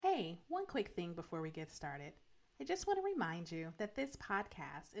One quick thing before we get started. I just want to remind you that this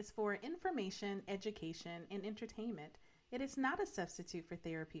podcast is for information, education, and entertainment. It is not a substitute for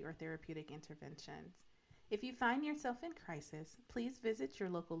therapy or therapeutic interventions. If you find yourself in crisis, please visit your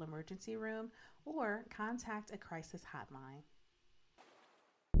local emergency room or contact a crisis hotline.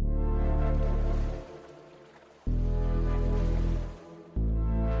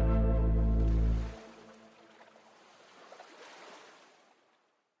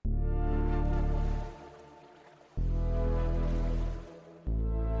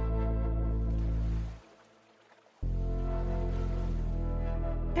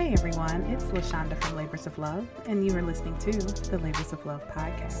 Hey everyone, it's LaShonda from Labors of Love, and you are listening to the Labors of Love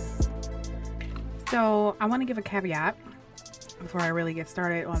podcast. So I want to give a caveat before I really get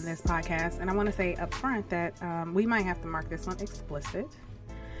started on this podcast, and I want to say up front that we might have to mark this one explicit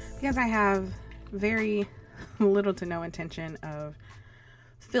because I have very little to no intention of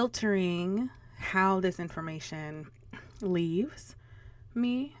filtering how this information leaves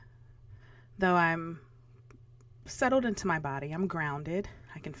me, though I'm settled into my body. I'm grounded.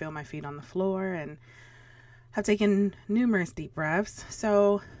 I can feel my feet on the floor and have taken numerous deep breaths.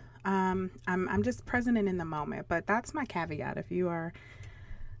 So I'm just present and in the moment. But that's my caveat. If you are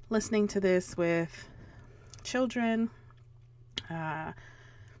listening to this with children,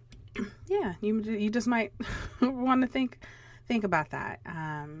 you just might want to think about that.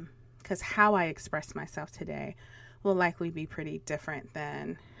 Because how I express myself today will likely be pretty different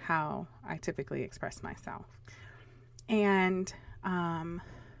than how I typically express myself. And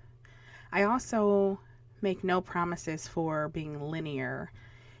I also make no promises for being linear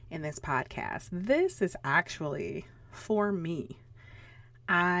in this podcast. This is actually for me.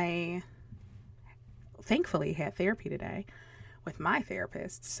 I thankfully had therapy today with my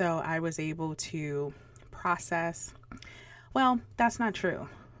therapist, so I was able to process. Well, that's not true.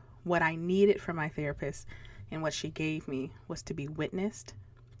 What I needed from my therapist and what she gave me was to be witnessed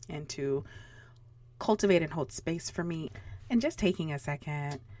and to cultivate and hold space for me. And just taking a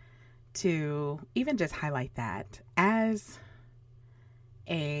second to even just highlight that as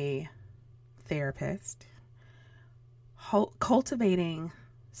a therapist, cultivating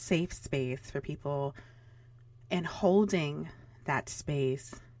safe space for people and holding that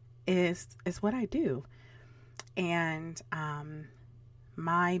space is what I do. And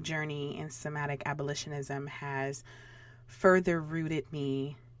my journey in somatic abolitionism has further rooted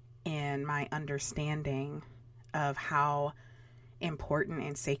me in my understanding of how important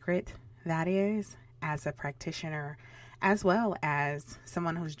and sacred that is as a practitioner, as well as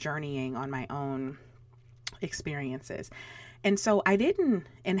someone who's journeying on my own experiences. And so I didn't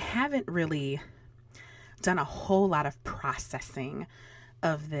and haven't really done a whole lot of processing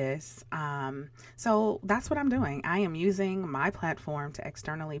of this. So that's what I'm doing. I am using my platform to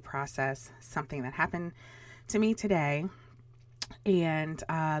externally process something that happened to me today and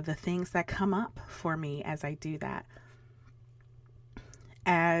the things that come up for me as I do that.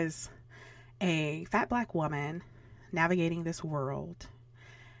 As a fat Black woman navigating this world,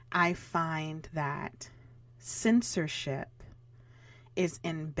 I find that censorship is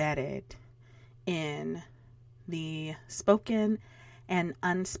embedded in the spoken and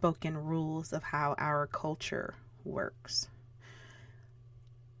unspoken rules of how our culture works.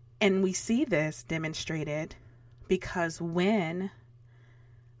 And we see this demonstrated because when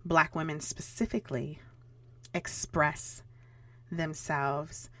Black women specifically express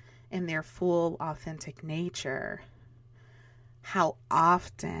themselves in their full, authentic nature, how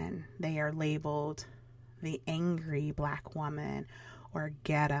often they are labeled the angry Black woman or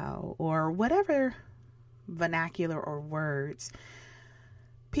ghetto or whatever vernacular or words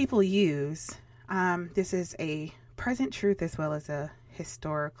people use. This is a present truth as well as a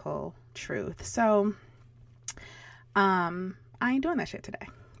historical truth. So I ain't doing that shit today.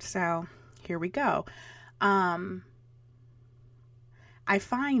 So here we go. I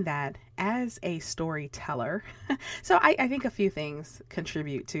find that as a storyteller, so I think a few things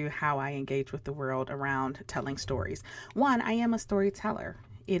contribute to how I engage with the world around telling stories. One, I am a storyteller.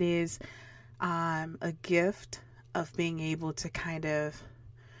 It is a gift of being able to kind of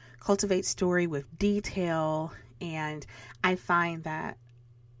cultivate story with detail. And I find that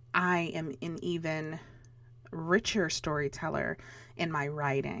I am an even richer storyteller in my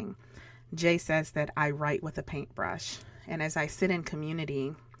writing. Jay says that I write with a paintbrush. And as I sit in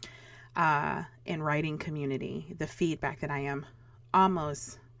community, in writing community, the feedback that I am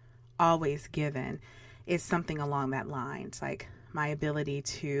almost always given is something along that lines, like my ability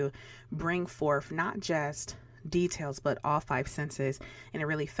to bring forth not just details, but all five senses and a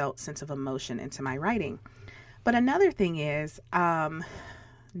really felt sense of emotion into my writing. But another thing is,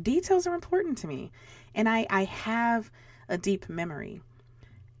 Details are important to me. And I have a deep memory.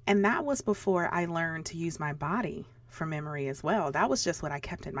 And that was before I learned to use my body for memory as well. That was just what I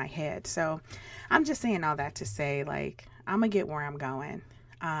kept in my head. So I'm just saying all that to say, like, I'm going to get where I'm going.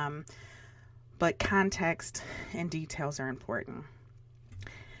 But context and details are important.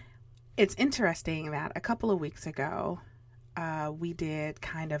 It's interesting that a couple of weeks ago, we did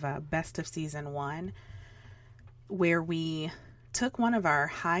kind of a best of season 1 where we took one of our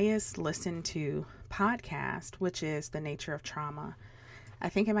highest listened to podcast, which is The Nature of Trauma. I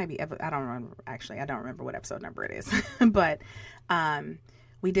think it might be, I don't remember, actually, I don't remember what episode number it is, but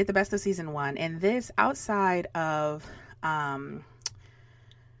we did the best of season 1. And this, outside of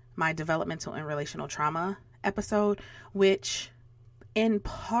my developmental and relational trauma episode, which in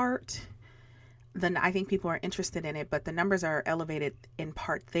part, then I think people are interested in it, but the numbers are elevated in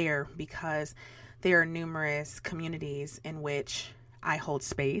part there because there are numerous communities in which I hold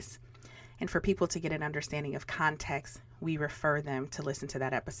space. And for people to get an understanding of context, we refer them to listen to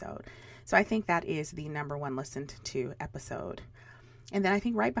that episode. So I think that is the number 1 listened to episode. And then I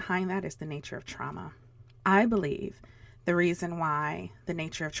think right behind that is The Nature of Trauma. I believe the reason why The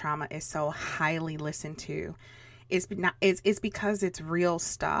Nature of Trauma is so highly listened to is because it's real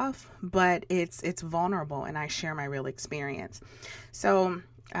stuff, but it's vulnerable, and I share my real experience. So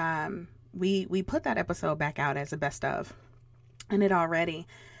we put that episode back out as a best of, and it already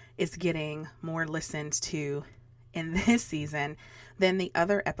is getting more listened to in this season than the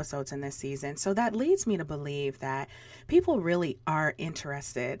other episodes in this season. So that leads me to believe that people really are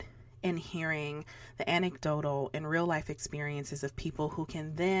interested in hearing the anecdotal and real life experiences of people who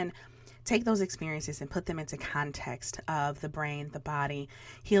can then take those experiences and put them into context of the brain, the body,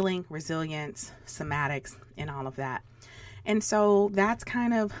 healing, resilience, somatics, and all of that. And so that's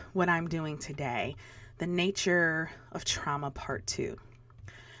kind of what I'm doing today, The Nature of Trauma Part 2.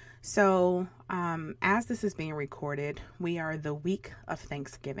 So as this is being recorded, we are the week of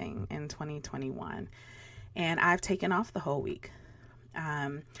Thanksgiving in 2021, and I've taken off the whole week.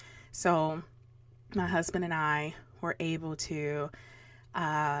 So my husband and I were able to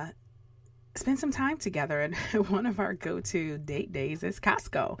spend some time together, and one of our go-to date days is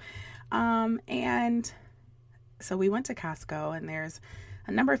Costco. And so we went to Costco, and there's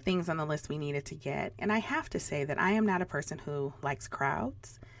a number of things on the list we needed to get. And I have to say that I am not a person who likes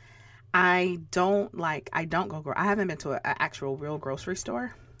crowds. I haven't been to an actual real grocery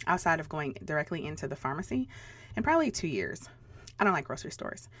store outside of going directly into the pharmacy in probably 2 years. I don't like grocery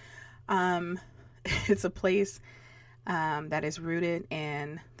stores. It's a place that is rooted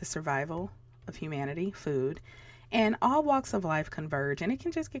in the survival of humanity, food, and all walks of life converge, and it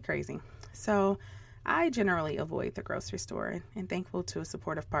can just get crazy. So I generally avoid the grocery store, and thankful to a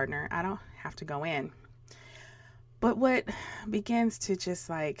supportive partner, I don't have to go in. But what begins to just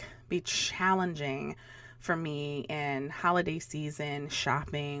like be challenging for me in holiday season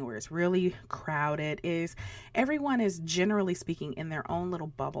shopping, where it's really crowded, is everyone is generally speaking in their own little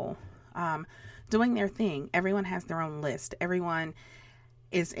bubble, doing their thing. Everyone has their own list. Everyone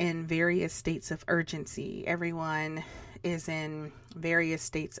is in various states of urgency. Everyone is in various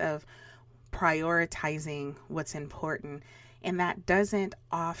states of prioritizing what's important. And that doesn't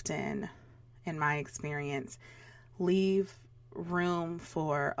often, in my experience, leave room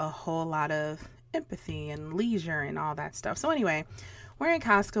for a whole lot of empathy and leisure and all that stuff. So anyway, we're in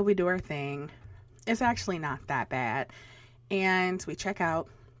Costco, we do our thing. It's actually not that bad. And we check out.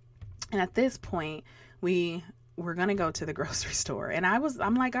 And at this point, we're going to go to the grocery store. And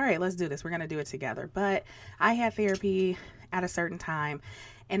I'm like, all right, let's do this. We're going to do it together. But I had therapy at a certain time,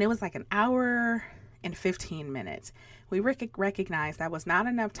 and it was like an hour and 15 minutes. We recognized that was not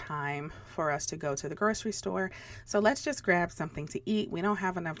enough time for us to go to the grocery store. So let's just grab something to eat. We don't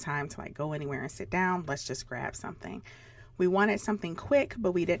have enough time to like go anywhere and sit down. Let's just grab something. We wanted something quick,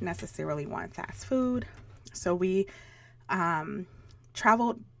 but we didn't necessarily want fast food. So we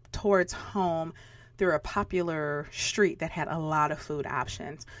traveled towards home through a popular street that had a lot of food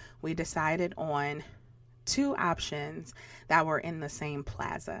options. We decided on 2 options that were in the same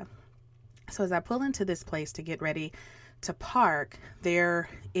plaza. So as I pull into this place to get ready to park,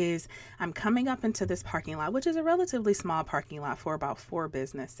 I'm coming up into this parking lot, which is a relatively small parking lot for about 4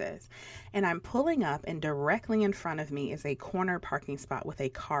 businesses. And I'm pulling up, and directly in front of me is a corner parking spot with a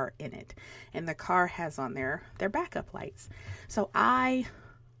car in it. And the car has on their backup lights. So I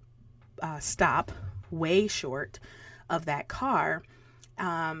stop way short of that car.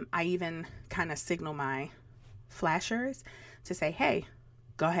 I even kind of signal my flashers to say, hey,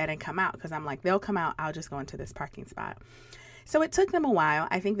 go ahead and come out, because I'm like, they'll come out, I'll just go into this parking spot. So it took them a while.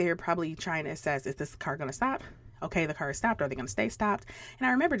 I think they were probably trying to assess, is this car going to stop? okay, the car is stopped. Are they going to stay stopped? And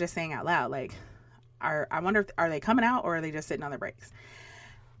I remember just saying out loud, like, I wonder if, are they coming out or are they just sitting on their brakes?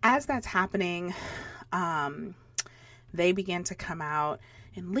 As that's happening, they begin to come out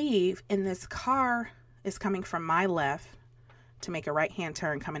and leave. And this car is coming from my left to make a right-hand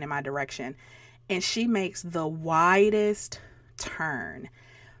turn coming in my direction. And she makes the widest turn.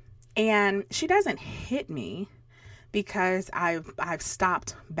 And she doesn't hit me because I've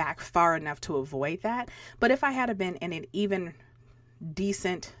stopped back far enough to avoid that. But if I had been in an even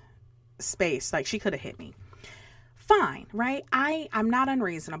decent space, like, she could have hit me. Fine, right? I'm not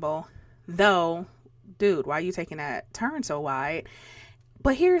unreasonable, though. Dude, why are you taking that turn so wide?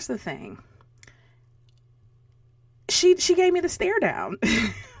 But here's the thing. She gave me the stare down,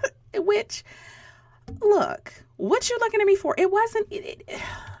 which, look, what you looking at me for? It wasn't,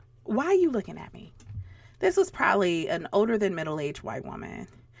 why are you looking at me? This was probably an older than middle-aged white woman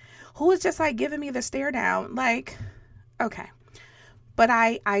who was just like giving me the stare down. Like, okay. But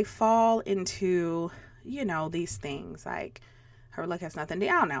I fall into, you know, these things like her look has nothing to,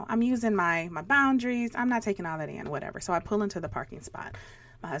 I don't know. I'm using my boundaries. I'm not taking all that in, whatever. So I pull into the parking spot.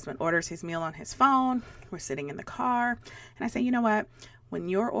 My husband orders his meal on his phone. We're sitting in the car. And I say, you know what? When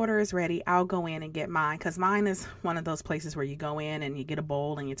your order is ready, I'll go in and get mine. Because mine is one of those places where you go in and you get a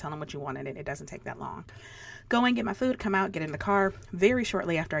bowl and you tell them what you want in it. It doesn't take that long. Go in, get my food, come out, get in the car. Very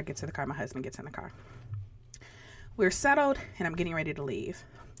shortly after I get to the car, my husband gets in the car. We're settled and I'm getting ready to leave.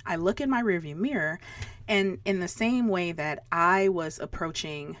 I look in my rearview mirror, and in the same way that I was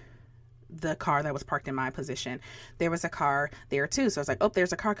approaching the car that was parked in my position, there was a car there too. So I was like, oh,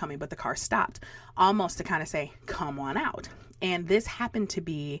 there's a car coming, but the car stopped almost to kind of say, come on out. And this happened to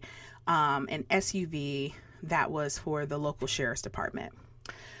be an SUV that was for the local sheriff's department.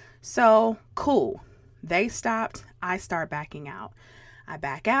 So cool. They stopped. I start backing out. I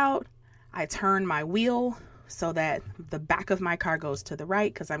back out. I turn my wheel so that the back of my car goes to the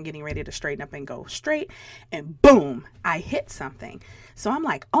right because I'm getting ready to straighten up and go straight. And boom, I hit something. So I'm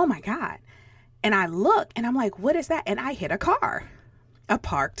like, oh my God. And I look and I'm like, what is that? And I hit a car, a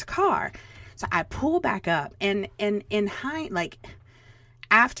parked car. So I pull back up and in like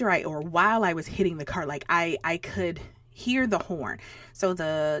after while I was hitting the car, like I could hear the horn. So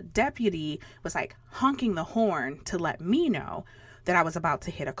the deputy was like honking the horn to let me know that I was about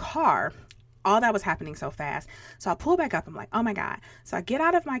to hit a car. All that was happening so fast. So I pull back up. I'm like, oh my God. So I get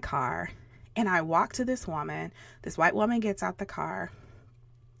out of my car and I walk to this woman. This white woman gets out the car.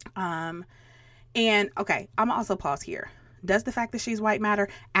 And okay, I'm also pause here. Does the fact that she's white matter?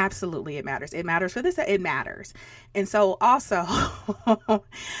 Absolutely, it matters. It matters for this. It matters. And so also,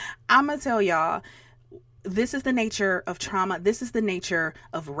 I'm going to tell y'all, this is the nature of trauma. This is the nature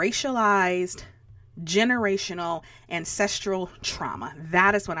of racialized, generational, ancestral trauma.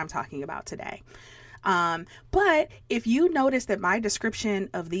 That is what I'm talking about today. But if you notice that my description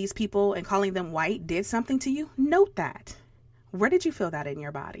of these people and calling them white did something to you, note that. Where did you feel that in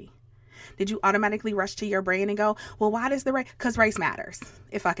your body? Did you automatically rush to your brain and go, well, why does the race? Because race matters.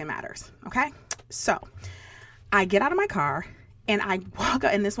 It fucking matters. Okay. So I get out of my car and I walk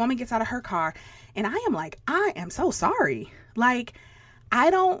out, and this woman gets out of her car, and I am like, I am so sorry. Like, I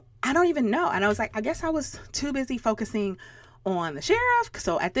don't even know. And I was like, I guess I was too busy focusing on the sheriff.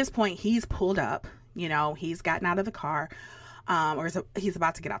 So at this point, he's pulled up, you know, he's gotten out of the car, or he's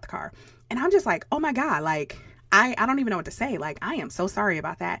about to get out the car. And I'm just like, oh my God, like, I don't even know what to say. Like, I am so sorry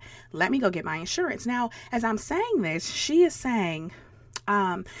about that. Let me go get my insurance. Now, as I'm saying this, she is saying,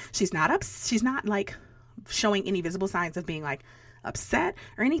 she's not like showing any visible signs of being like upset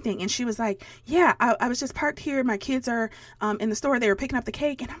or anything. And she was like, yeah, I was just parked here. My kids are in the store. They were picking up the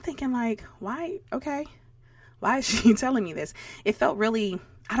cake. And I'm thinking like, why? Okay. Why is she telling me this? It felt really,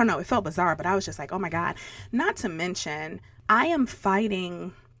 I don't know. It felt bizarre, but I was just like, oh my God. Not to mention, I am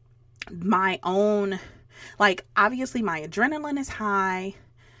fighting my own, like, obviously my adrenaline is high.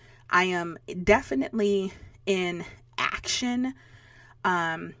 I am definitely in action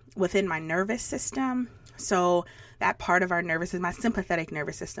within my nervous system. So that part of our nervous system, my sympathetic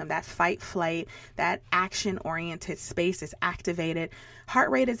nervous system, that fight, flight, that action-oriented space is activated. Heart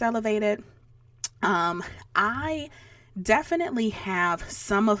rate is elevated. I definitely have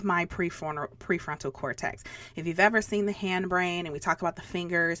some of my prefrontal cortex. If you've ever seen the hand brain and we talk about the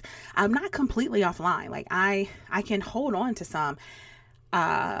fingers, I'm not completely offline. Like I can hold on to some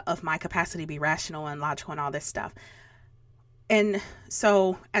of my capacity to be rational and logical and all this stuff. And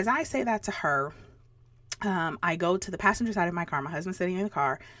so as I say that to her, I go to the passenger side of my car. My husband's sitting in the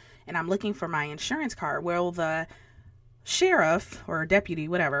car and I'm looking for my insurance card. Well, the sheriff or deputy,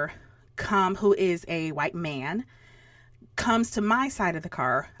 whatever, who is a white man, comes to my side of the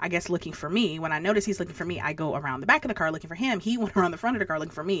car, I guess looking for me. When I notice he's looking for me, I go around the back of the car looking for him. He went around the front of the car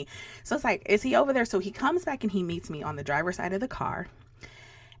looking for me. So it's like, is he over there? So he comes back and he meets me on the driver's side of the car.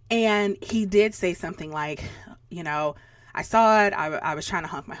 And he did say something like, you know, I saw it. I was trying to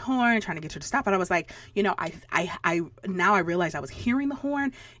honk my horn, trying to get you to stop. But I was like, you know, now I realized I was hearing the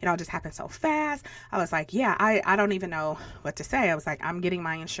horn. It all just happened so fast. I was like, yeah, I don't even know what to say. I was like, I'm getting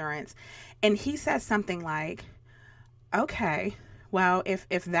my insurance. And he says something like, okay, well,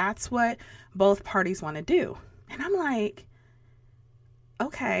 if that's what both parties want to do. And I'm like,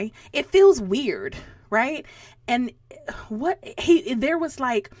 okay, it feels weird, right? And there was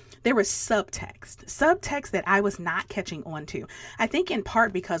subtext that I was not catching on to. I think in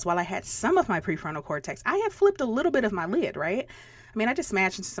part because while I had some of my prefrontal cortex, I had flipped a little bit of my lid, right? I mean, I just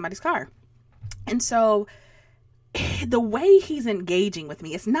smashed into somebody's car. And so the way he's engaging with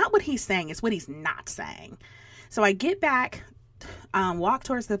me, it's not what he's saying, it's what he's not saying. So I get back, walk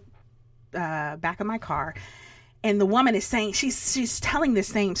towards the back of my car, and the woman is saying, she's telling the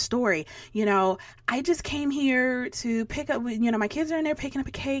same story. You know, I just came here to pick up, you know, my kids are in there picking up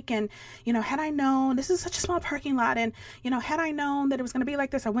a cake. And, you know, had I known, this is such a small parking lot. And, you know, had I known that it was going to be like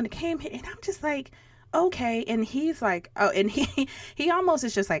this, I wouldn't have came here. And I'm just like, okay. And he's like, oh, and he almost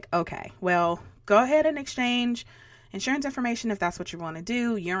is just like, okay, well, go ahead and exchange insurance information if that's what you want to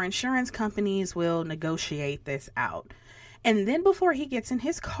do. Your insurance companies will negotiate this out. And then before he gets in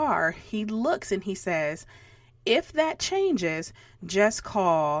his car, he looks and he says, if that changes, just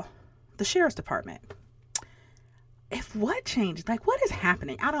call the sheriff's department. If what changes? Like, what is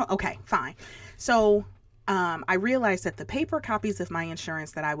happening? Okay, fine. So I realized that the paper copies of my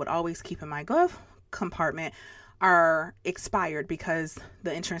insurance that I would always keep in my glove compartment are expired because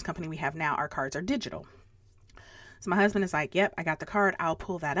the insurance company we have now, our cards are digital. So my husband is like, yep, I got the card. I'll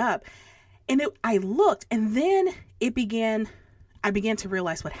pull that up. And I looked, and then I began to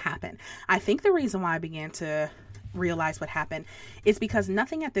realize what happened. I think the reason why I began to realize what happened is because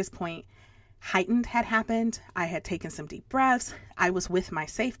nothing at this point heightened had happened. I had taken some deep breaths. I was with my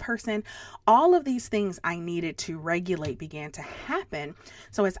safe person. All of these things I needed to regulate began to happen.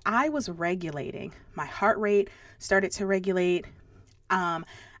 So as I was regulating, my heart rate started to regulate.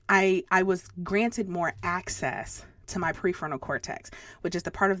 I was granted more access to my prefrontal cortex, which is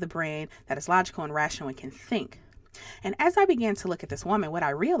the part of the brain that is logical and rational and can think. And as I began to look at this woman, what I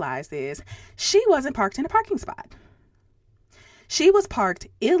realized is she wasn't parked in a parking spot. She was parked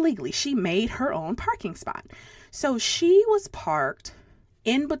illegally. She made her own parking spot. So she was parked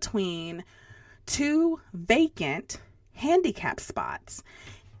in between two vacant handicap spots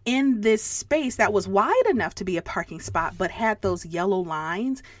in this space that was wide enough to be a parking spot, but had those yellow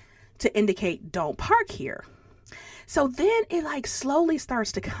lines to indicate don't park here. So then it like slowly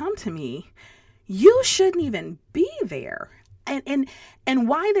starts to come to me. You shouldn't even be there. And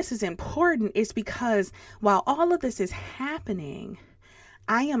why this is important is because while all of this is happening,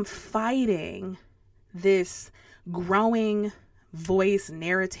 I am fighting this growing voice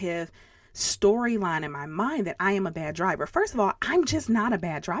narrative storyline in my mind that I am a bad driver. First of all, I'm just not a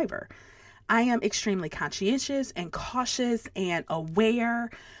bad driver. I am extremely conscientious and cautious and aware.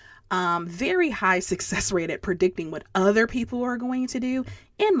 Very high success rate at predicting what other people are going to do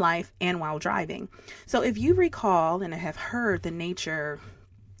in life and while driving. So if you recall and have heard the nature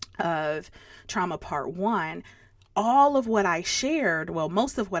of trauma part 1, all of what I shared, well,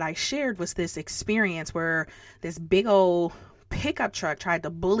 most of what I shared was this experience where this big old pickup truck tried to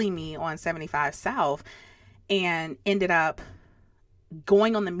bully me on 75 South and ended up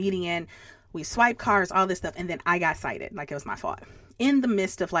going on the median. We swiped cars, all this stuff, and then I got cited like it was my fault in the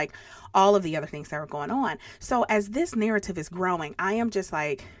midst of like all of the other things that were going on. So as this narrative is growing, I am just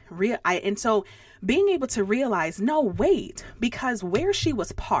like and so being able to realize, no, wait, because where she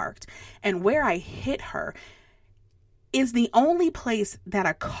was parked and where I hit her is the only place that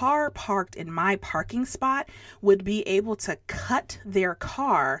a car parked in my parking spot would be able to cut their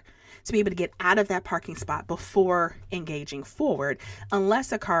car to be able to get out of that parking spot before engaging forward,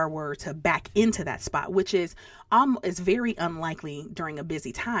 unless a car were to back into that spot, which is very unlikely during a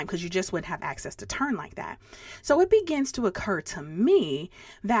busy time because you just wouldn't have access to turn like that. So it begins to occur to me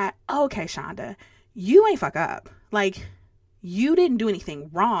that, okay, Shonda, you ain't fuck up. Like, you didn't do anything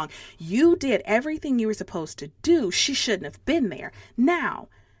wrong. You did everything you were supposed to do. She shouldn't have been there. Now,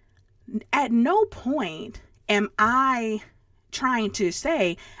 at no point am I trying to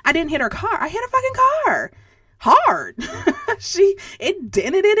say I didn't hit her car. I hit her fucking car hard. It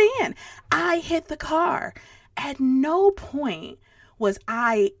dented it in. I hit the car. At no point was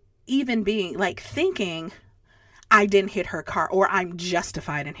I even being like thinking I didn't hit her car or I'm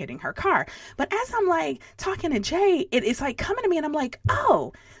justified in hitting her car. But as I'm like talking to Jay, it's like coming to me and I'm like,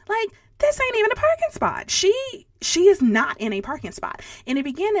 oh, like this ain't even a parking spot. She is not in a parking spot. And it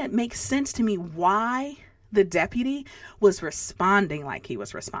began to make sense to me why the deputy was responding like he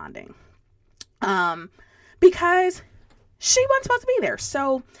was responding. Because she wasn't supposed to be there.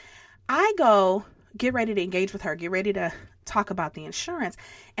 So I go get ready to engage with her, get ready to talk about the insurance.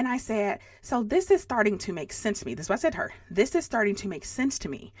 And I said, so this is starting to make sense to me. This is what I said to her. This is starting to make sense to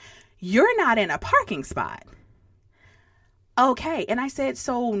me. You're not in a parking spot. Okay. And I said,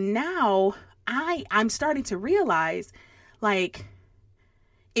 so now I'm starting to realize, like,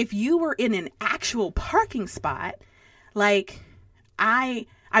 if you were in an actual parking spot, like I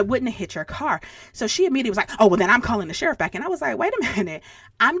wouldn't have hit your car. So she immediately was like, oh, well then I'm calling the sheriff back. And I was like, wait a minute.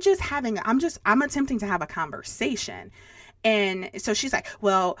 I'm attempting to have a conversation. And so she's like,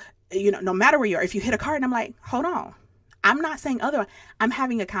 well, no matter where you are, if you hit a car, and I'm like, hold on. I'm not saying otherwise. I'm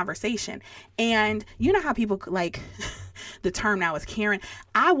having a conversation. And you know how people like the term now is Karen.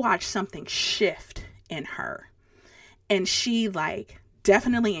 I watched something shift in her, and she like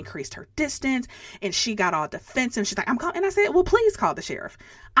definitely increased her distance, and she got all defensive. She's like, I'm calling. And I said, well, please call the sheriff.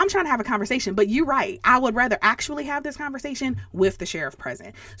 I'm trying to have a conversation, but you're right. I would rather actually have this conversation with the sheriff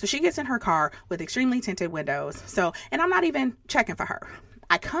present. So she gets in her car with extremely tinted windows. And I'm not even checking for her.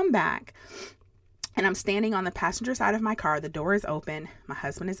 I come back and I'm standing on the passenger side of my car. The door is open. My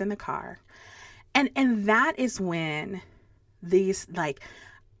husband is in the car. And that is when these that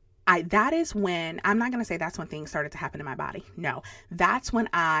is when, I'm not going to say that's when things started to happen in my body. No, that's when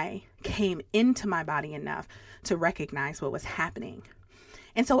I came into my body enough to recognize what was happening.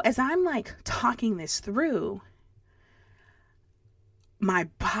 And so as I'm like talking this through, my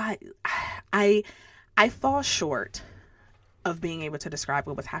body, I fall short of being able to describe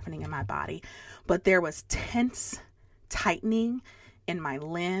what was happening in my body, but there was tense tightening in my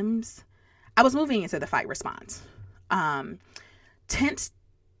limbs. I was moving into the fight response. Tense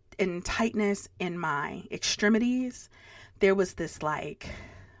and tightness in my extremities. There was this like,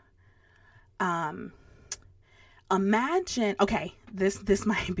 imagine, okay, this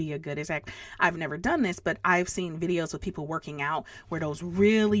might be a good exact. I've never done this, but I've seen videos of people working out where those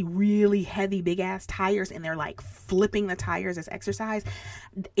really, really heavy, big ass tires, and they're like flipping the tires as exercise.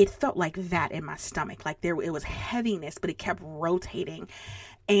 It felt like that in my stomach. Like it was heaviness, but it kept rotating.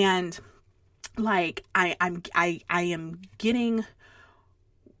 And like, I am getting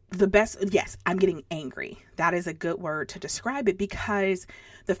the best. Yes, I'm getting angry. That is a good word to describe it, because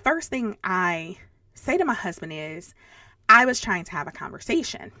the first thing I say to my husband is, I was trying to have a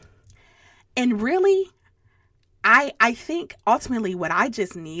conversation. And really, I think ultimately what I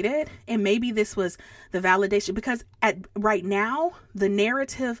just needed, and maybe this was the validation, because right now, the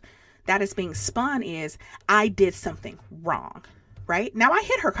narrative that is being spun is I did something wrong, right? Now I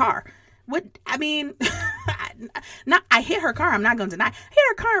hit her car. I hit her car. I'm not going to deny. I hit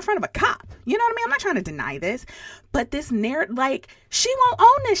her car in front of a cop. You know what I mean? I'm not trying to deny this, but this narrative, like, she won't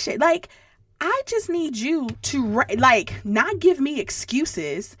own this shit. Like, I just need you to not give me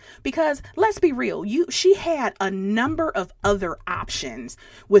excuses, because let's be real. She had a number of other options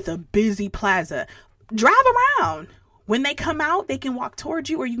with a busy plaza. Drive around. When they come out, they can walk towards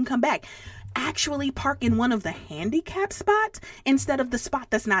you or you can come back. Actually park in one of the handicap spots instead of the spot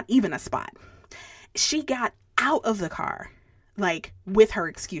that's not even a spot. She got out of the car, like, with her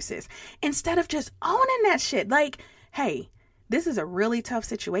excuses, instead of just owning that shit. Like, hey, this is a really tough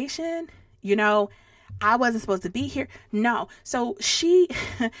situation. I wasn't supposed to be here. No. So she,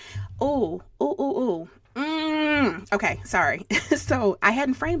 okay, sorry. So I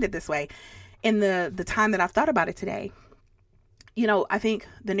hadn't framed it this way in the time that I've thought about it today. I think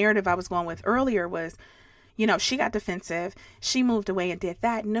the narrative I was going with earlier was, she got defensive. She moved away and did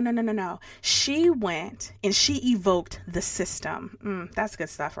that. No. She went and she evoked the system. That's good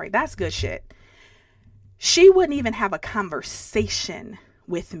stuff, right? That's good shit. She wouldn't even have a conversation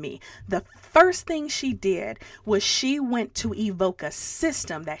with me. The first thing she did was she went to evoke a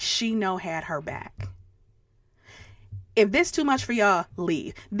system that she know had her back. If this too much for y'all,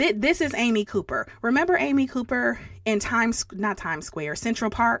 leave. This is Amy Cooper. Remember Amy Cooper in not Times Square, Central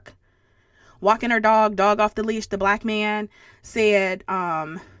Park, walking her dog off the leash. The black man said,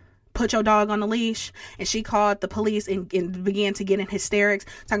 put your dog on the leash. And she called the police and began to get in hysterics,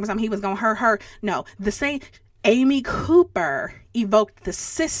 talking about something he was going to hurt her. No, the same. Amy Cooper evoked the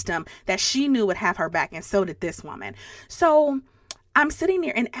system that she knew would have her back, and so did this woman. So I'm sitting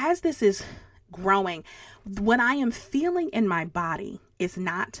there, and as this is growing, what I am feeling in my body is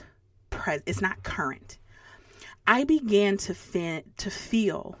not current. I began to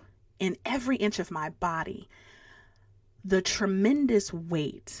feel in every inch of my body the tremendous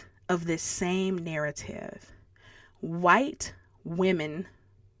weight of this same narrative. White women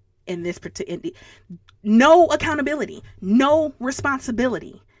in this particular, no accountability, no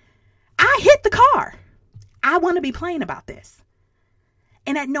responsibility. I hit the car. I want to be plain about this.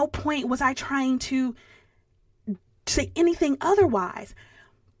 And at no point was I trying to say anything otherwise.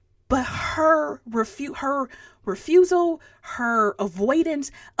 But her refusal, her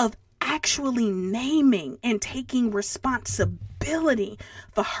avoidance of actually naming and taking responsibility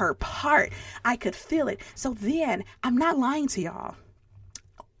for her part, I could feel it. So then, I'm not lying to y'all.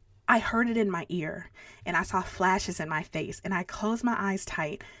 I heard it in my ear and I saw flashes in my face and I closed my eyes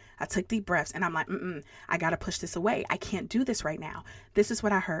tight. I took deep breaths and I'm like, I got to push this away. I can't do this right now. This is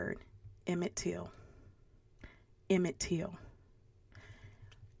what I heard. Emmett Till. Emmett Till.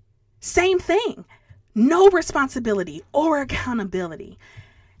 Same thing. No responsibility or accountability.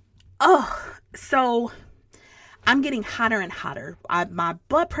 Oh, so I'm getting hotter and hotter. My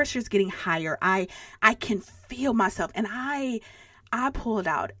blood pressure is getting higher. I can feel myself. And I pulled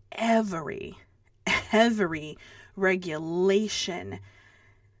out every regulation,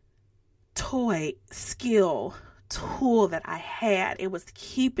 toy, skill, tool that I had. It was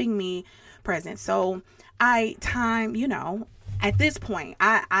keeping me present. So at this point,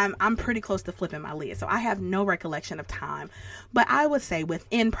 I'm pretty close to flipping my lid. So I have no recollection of time. But I would say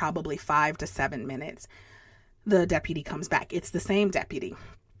within probably 5 to 7 minutes, the deputy comes back. It's the same deputy.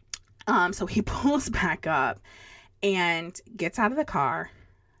 So he pulls back up and gets out of the car.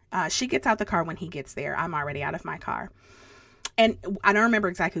 She gets out the car when he gets there. I'm already out of my car. And I don't remember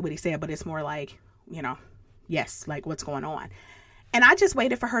exactly what he said, but it's more like, yes, like what's going on? And I just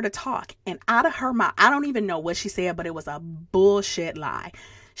waited for her to talk. And out of her mouth, I don't even know what she said, but it was a bullshit lie.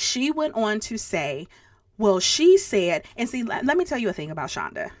 She went on to say, well, she said, and see, let me tell you a thing about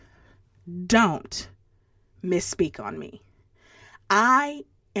Shonda. Don't misspeak on me. I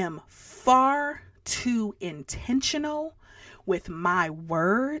am far too intentional with my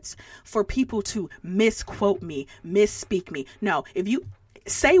words for people to misquote me, misspeak me. No, if you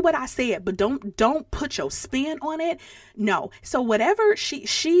say what I said, but don't put your spin on it. No. So whatever she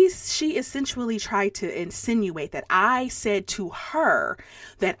essentially tried to insinuate that I said to her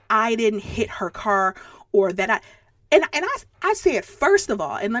that I didn't hit her car or that I said, first of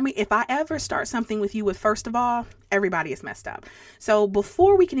all, and if I ever start something with you with first of all, everybody is messed up. So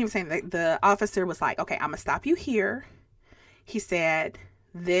before we can even say that, the officer was like, okay, I'm gonna stop you here. He said,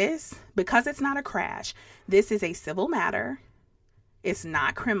 because it's not a crash, this is a civil matter. It's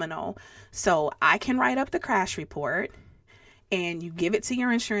not criminal. So I can write up the crash report and you give it to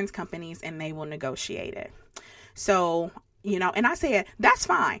your insurance companies and they will negotiate it. So, and I said, that's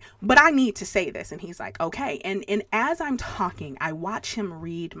fine, but I need to say this. And he's like, okay. And as I'm talking, I watch him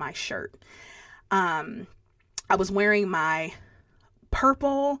read my shirt. I was wearing my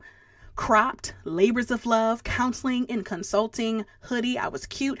purple cropped Labors of Love counseling and consulting hoodie. I was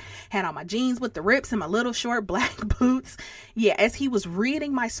cute, had on my jeans with the rips and my little short black boots. Yeah, as he was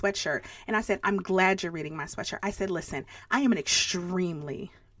reading my sweatshirt, and I said, I'm glad you're reading my sweatshirt. I said, listen, I am an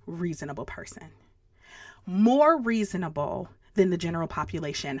extremely reasonable person. More reasonable than the general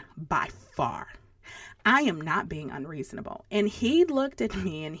population by far. I am not being unreasonable. And he looked at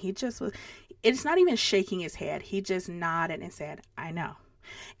me and he just was, it's not even shaking his head. He just nodded and said, I know.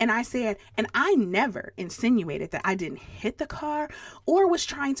 And I said, and I never insinuated that I didn't hit the car or was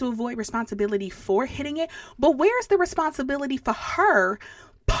trying to avoid responsibility for hitting it. But where's the responsibility for her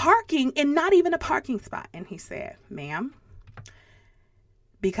parking in not even a parking spot? And he said, ma'am,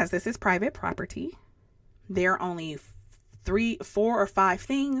 because this is private property, there are only 3, 4, or 5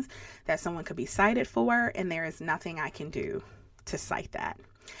 things that someone could be cited for, and there is nothing I can do to cite that.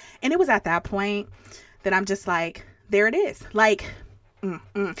 And it was at that point that I'm just like, there it is. Like,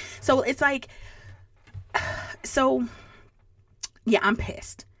 So it's like, yeah, I'm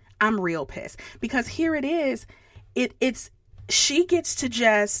pissed. I'm real pissed because here it is. She gets to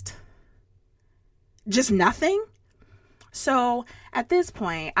just nothing. So at this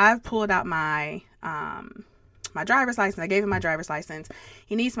point, I've pulled out my driver's license. I gave him my driver's license.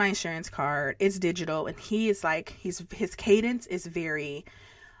 He needs my insurance card. It's digital. And he is like, his cadence is very,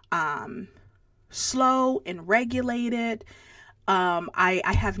 slow and regulated. I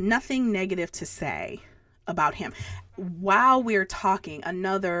have nothing negative to say about him. While we're talking,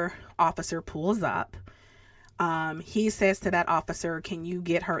 another officer pulls up. He says to that officer, can you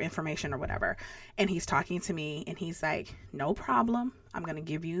get her information or whatever? And he's talking to me and he's like, no problem. I'm going to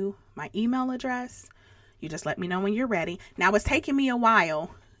give you my email address. You just let me know when you're ready. Now it's taking me a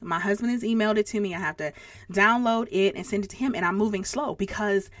while. My husband has emailed it to me. I have to download it and send it to him. And I'm moving slow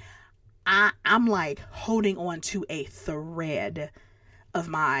because I'm like holding on to a thread of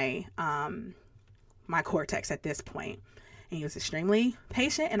my my cortex at this point. And he was extremely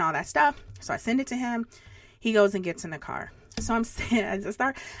patient and all that stuff. So I send it to him. He goes and gets in the car. So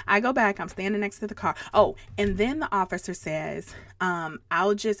I go back, I'm standing next to the car. Oh, and then the officer says,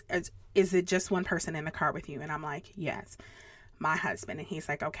 is it just one person in the car with you? And I'm like, yes, my husband. And he's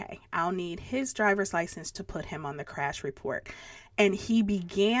like, okay, I'll need his driver's license to put him on the crash report. And he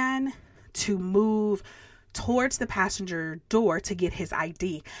began to move towards the passenger door to get his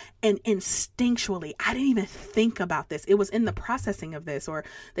ID. And instinctually, I didn't even think about this. It was in the processing of this or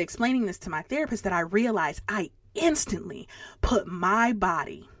the explaining this to my therapist that I realized I instantly put my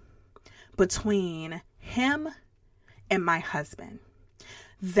body between him and my husband.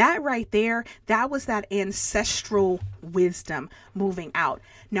 That right there, that was that ancestral wisdom moving out.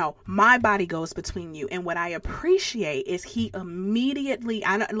 No, my body goes between you. And what I appreciate is he immediately,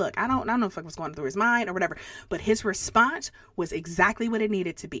 I don't know if it was going through his mind or whatever, but his response was exactly what it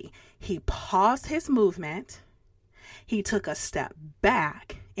needed to be. He paused his movement. He took a step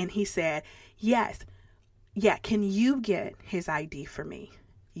back and he said, yes, yeah, can you get his ID for me?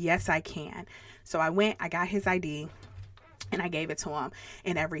 Yes, I can. So I went, I got his ID. And I gave it to him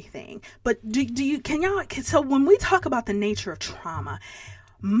and everything. But so when we talk about the nature of trauma,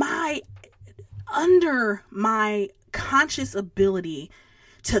 under my conscious ability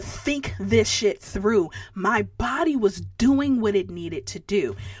to think this shit through, my body was doing what it needed to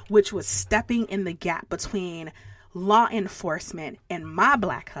do, which was stepping in the gap between law enforcement and my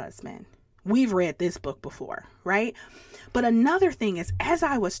Black husband. We've read this book before, right? But another thing is, as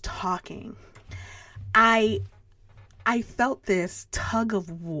I was talking, I felt this tug of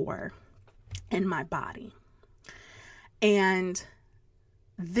war in my body. And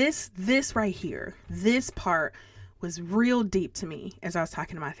this right here, this part was real deep to me as I was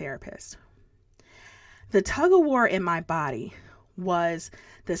talking to my therapist. The tug of war in my body was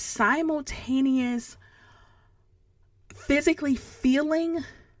the simultaneous physically feeling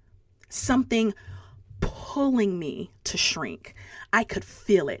something pulling me to shrink. I could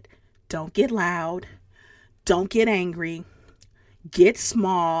feel it. Don't get loud. Don't get angry, get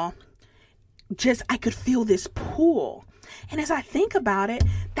small. I could feel this pull. And as I think about it,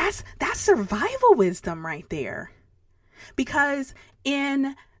 that's survival wisdom right there. Because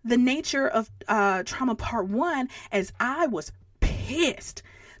in the nature of trauma part 1, as I was pissed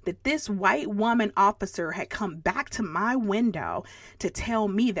that this white woman officer had come back to my window to tell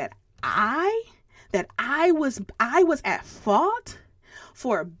me that I was at fault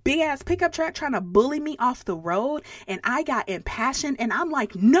for a big ass pickup truck trying to bully me off the road, and I got impassioned, and I'm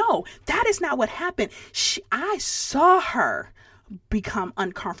like, no, that is not what happened. I saw her become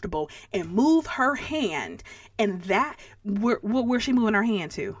uncomfortable and move her hand, and where's she moving her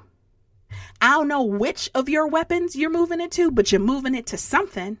hand to? I don't know which of your weapons you're moving it to, but you're moving it to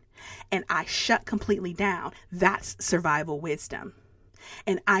something, and I shut completely down. That's survival wisdom.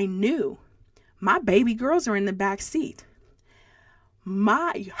 And I knew my baby girls are in the back seat.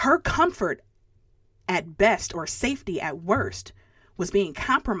 Her comfort at best or safety at worst was being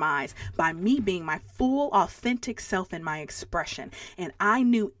compromised by me being my full authentic self in my expression. And I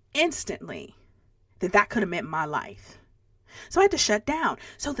knew instantly that could have meant my life. So I had to shut down.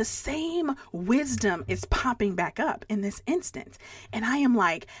 So the same wisdom is popping back up in this instance. And I am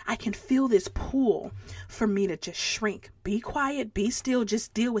like, I can feel this pull for me to just shrink. Be quiet, be still,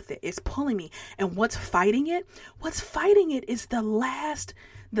 just deal with it. It's pulling me. And what's fighting it? What's fighting it is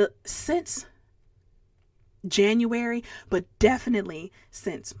since January, but definitely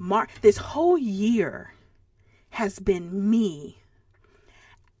since March, this whole year has been me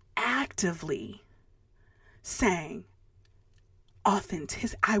actively saying,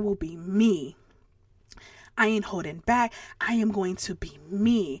 authenticity, I will be me. I ain't holding back. I am going to be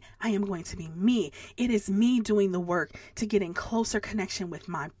me. I am going to be me. It is me doing the work to get in closer connection with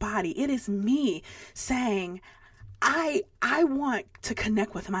my body. It is me saying, I want to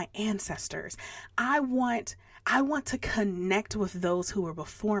connect with my ancestors. I want to connect with those who were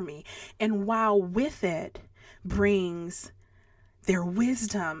before me. And while with it brings their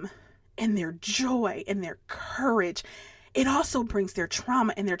wisdom and their joy and their courage, it also brings their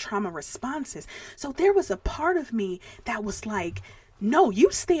trauma and their trauma responses. So there was a part of me that was like, no,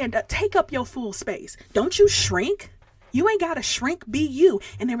 you stand up, take up your full space. Don't you shrink. You ain't got to shrink, be you.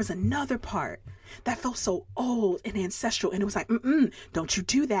 And there was another part that felt so old and ancestral. And it was like, don't you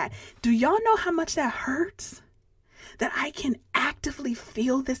do that. Do y'all know how much that hurts? That I can actively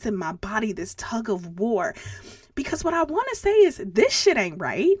feel this in my body, this tug of war. Because what I want to say is this shit ain't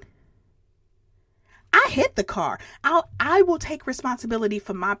right. I hit the car. I will take responsibility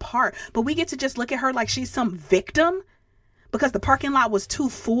for my part. But we get to just look at her like she's some victim because the parking lot was too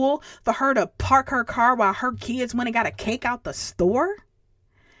full for her to park her car while her kids went and got a cake out the store.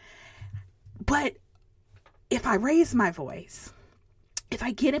 But if I raise my voice, if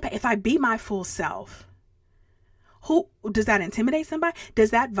I be my full self, who does that intimidate somebody?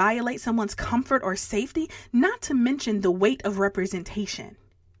 Does that violate someone's comfort or safety? Not to mention the weight of representation.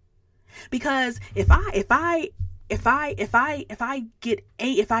 Because if I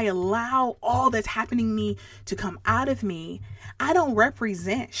allow all that's happening to me to come out of me, I don't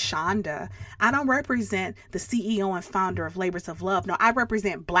represent Shonda. I don't represent the CEO and founder of Labors of Love. No, I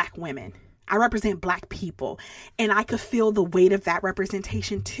represent Black women. I represent Black people. And I could feel the weight of that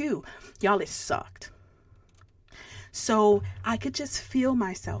representation too. Y'all, it sucked. So I could just feel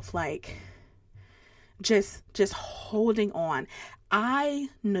myself like just holding on.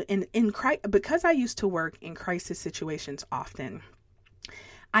 Because I used to work in crisis situations often,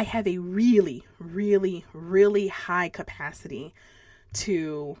 I have a really, really, really high capacity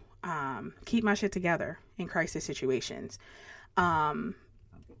to keep my shit together in crisis situations. But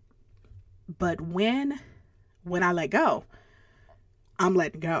when I let go, I'm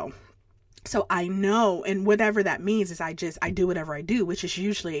letting go. So I know, and whatever that means is I do whatever I do, which is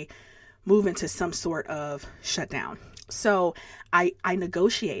usually move into some sort of shutdown. So I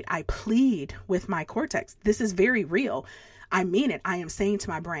negotiate, I plead with my cortex. This is very real. I mean it. I am saying to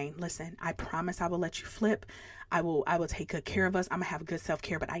my brain, listen, I promise I will let you flip. I will take good care of us. I'm gonna have good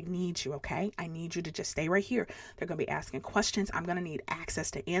self-care, but I need you, okay? I need you to just stay right here. They're gonna be asking questions. I'm gonna need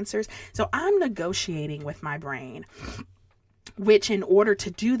access to answers. So I'm negotiating with my brain, which in order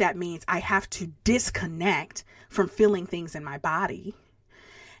to do that means I have to disconnect from feeling things in my body.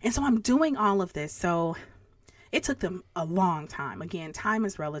 And so I'm doing all of this. So it took them a long time. Again, time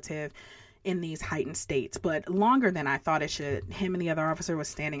is relative in these heightened states, but longer than I thought it should. Him and the other officer was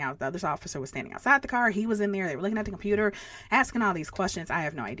standing out. The other officer was standing outside the car. He was in there. They were looking at the computer, asking all these questions. I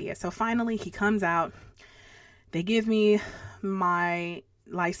have no idea. So finally he comes out. They give me my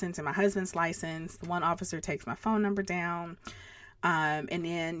license and my husband's license. The one officer takes my phone number down. And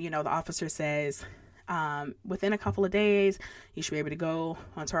then, the officer says, within a couple of days, you should be able to go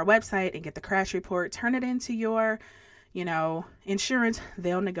onto our website and get the crash report, turn it into your, insurance.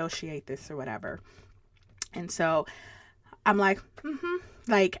 They'll negotiate this or whatever. And so I'm like,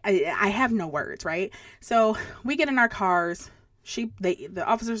 like I have no words, right? So we get in our cars. The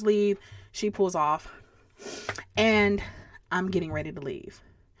officers leave. She pulls off, and I'm getting ready to leave.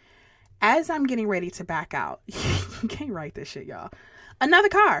 As I'm getting ready to back out, you can't write this shit, y'all. Another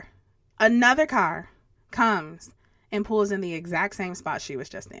car comes and pulls in the exact same spot she was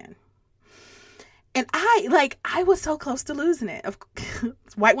just in. And I was so close to losing it.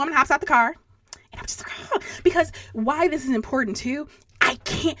 White woman hops out the car. And I'm just like, oh. Because why this is important too,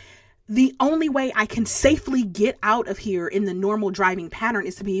 the only way I can safely get out of here in the normal driving pattern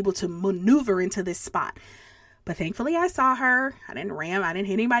is to be able to maneuver into this spot. But thankfully I saw her. I didn't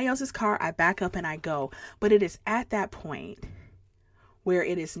hit anybody else's car. I back up and I go. But it is at that point where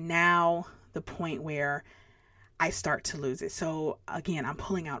it is now the point where I start to lose it. So again, I'm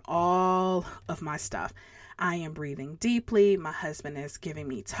pulling out all of my stuff. I am breathing deeply. My husband is giving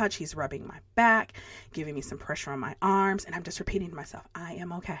me touch. He's rubbing my back, giving me some pressure on my arms. And I'm just repeating to myself, I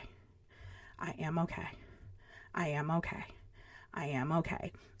am okay. I am okay. I am okay. I am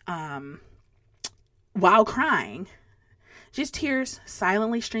okay. While crying, just tears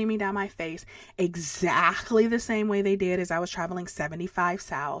silently streaming down my face, exactly the same way they did as I was traveling 75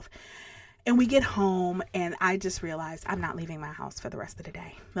 South. And we get home and I just realized I'm not leaving my house for the rest of the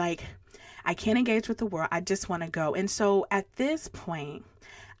day. Like, I can't engage with the world. I just want to go. And so at this point,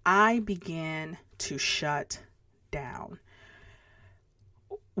 I begin to shut down.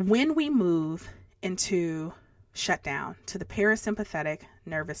 When we move into shutdown to the parasympathetic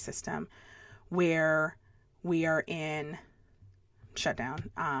nervous system, where we are in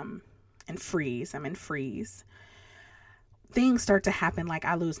shutdown, and freeze, I'm in freeze. Things start to happen like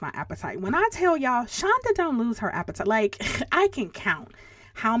I lose my appetite. When I tell y'all, Shonda don't lose her appetite. Like, I can count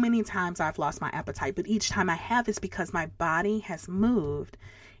how many times I've lost my appetite, but each time I have, it's because my body has moved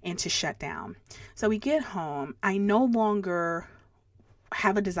into shutdown. So we get home. I no longer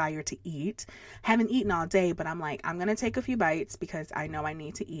have a desire to eat. Haven't eaten all day, but I'm like, I'm going to take a few bites because I know I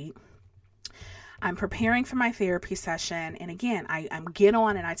need to eat. I'm preparing for my therapy session. And again, I get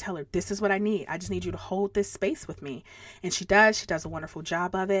on and I tell her, this is what I need. I just need you to hold this space with me. And she does. She does a wonderful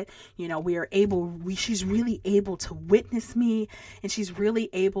job of it. She's really able to witness me, and she's really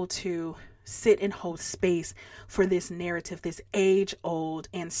able to sit and hold space for this narrative, this age-old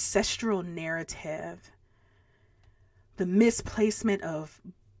ancestral narrative, the misplacement of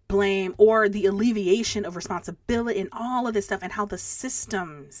blame or the alleviation of responsibility and all of this stuff, and how the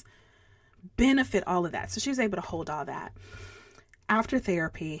systems benefit all of that. So she was able to hold all that. After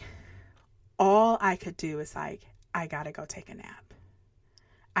therapy, all I could do is like, I gotta go take a nap.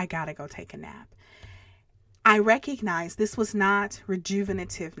 I gotta go take a nap. I recognize this was not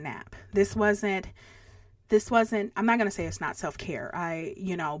rejuvenative nap. This wasn't, I'm not going to say it's not self-care.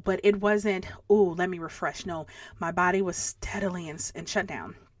 But it wasn't, oh, let me refresh. No, my body was steadily and shut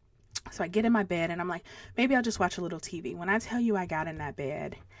down. So I get in my bed and I'm like, maybe I'll just watch a little TV. When I tell you I got in that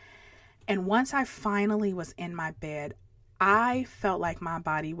bed, and once I finally was in my bed, I felt like my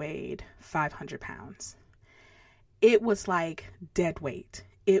body weighed 500 pounds. It was like dead weight.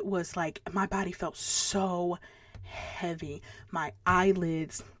 It was like my body felt so heavy. My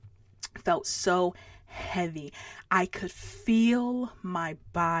eyelids felt so heavy. I could feel my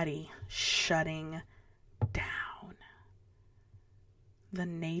body shutting down. The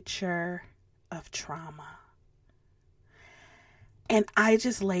nature of trauma. And I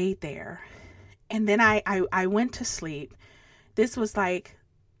just laid there. And then I went to sleep. This was like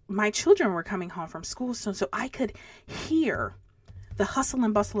my children were coming home from school soon, so I could hear the hustle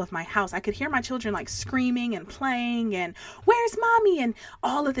and bustle of my house. I could hear my children like screaming and playing and where's mommy and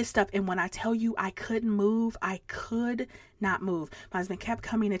all of this stuff. And when I tell you I couldn't move, I could not move. My husband kept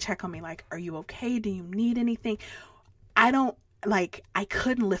coming to check on me like, are you okay? Do you need anything? I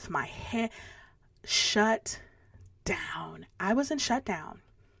couldn't lift my head. Shut down. I wasn't shut down.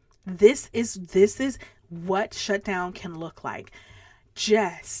 This is what shutdown can look like.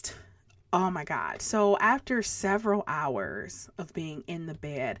 Just, oh my God. So after several hours of being in the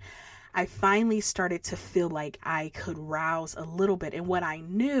bed, I finally started to feel like I could rouse a little bit. And what I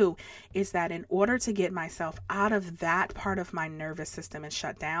knew is that in order to get myself out of that part of my nervous system and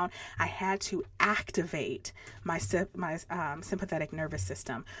shut down, I had to activate my sympathetic nervous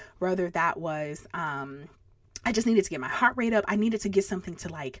system. Whether that was, I just needed to get my heart rate up. I needed to get something to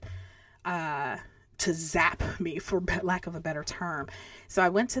zap me, for lack of a better term. So I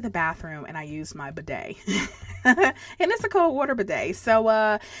went to the bathroom and I used my bidet. And it's a cold water bidet. So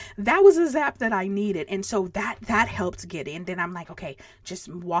that was a zap that I needed. And so that helped get in. Then I'm like, okay,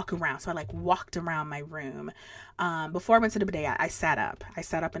 just walk around. So I walked around my room. Before I went to the bidet, I sat up. I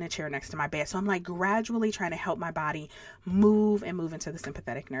sat up in a chair next to my bed. So I'm gradually trying to help my body move into the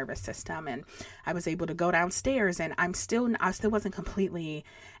sympathetic nervous system. And I was able to go downstairs, and I still wasn't completely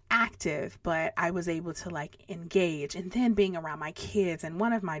active, but I was able to engage. And then being around my kids, and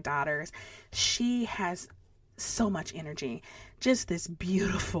one of my daughters, she has so much energy, just this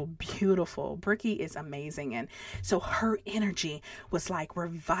beautiful Bricky is amazing. And so her energy was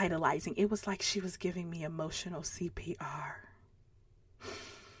revitalizing. It was like she was giving me emotional CPR.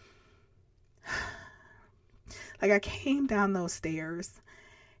 I came down those stairs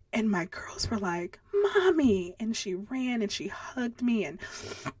and my girls were like, "Mommy," and she ran and she hugged me and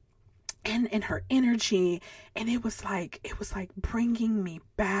her energy, and it was like bringing me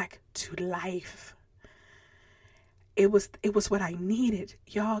back to life. It was what I needed.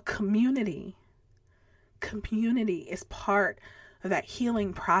 Y'all, community is part of that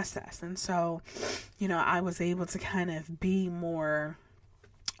healing process. And so, I was able to kind of be more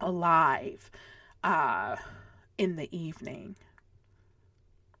alive in the evening.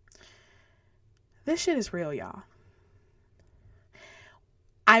 This shit is real, y'all.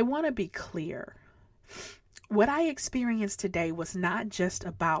 I want to be clear. What I experienced today was not just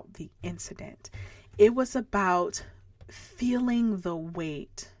about the incident. It was about feeling the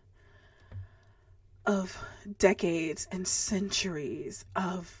weight of decades and centuries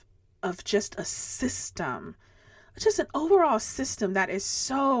of just a system, just an overall system that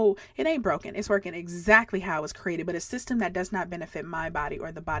is it ain't broken. It's working exactly how it was created, but a system that does not benefit my body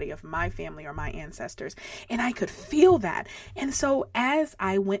or the body of my family or my ancestors. And I could feel that. And so as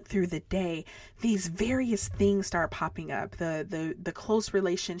I went through the day, these various things start popping up. The close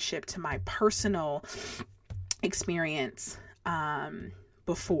relationship to my personal experience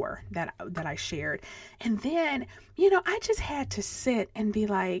before that I shared. And then, I just had to sit and be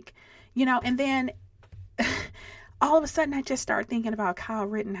like, and then all of a sudden I just start thinking about Kyle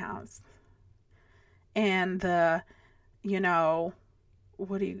Rittenhouse and the,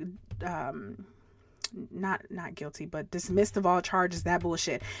 what do you, not guilty, but dismissed of all charges, that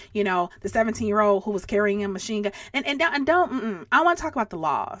bullshit. The 17-year-old who was carrying a machine gun. I want to talk about the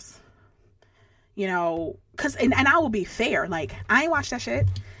laws. Cause, and I will be fair. I ain't watched that shit.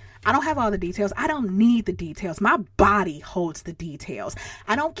 I don't have all the details. I don't need the details. My body holds the details.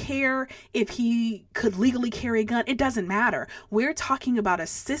 I don't care if he could legally carry a gun. It doesn't matter. We're talking about a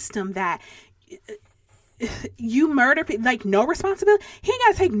system that you murder people, like no responsibility. He ain't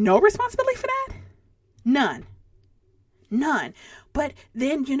got to take no responsibility for that. None. But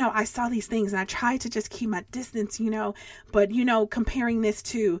then, I saw these things and I tried to just keep my distance, but, comparing this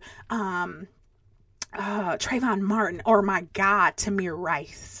to Trayvon Martin, or my God, Tamir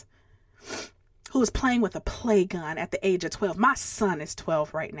Rice, who was playing with a play gun at the age of 12. My son is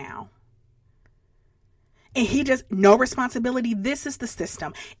 12 right now. And he just, no responsibility. This is the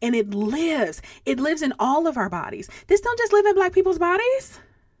system. And it lives in all of our bodies. This don't just live in Black people's bodies.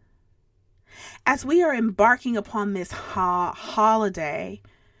 As we are embarking upon this holiday,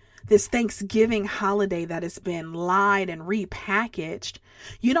 this Thanksgiving holiday that has been lied and repackaged,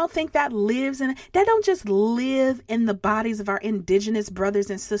 you don't think that don't just live in the bodies of our indigenous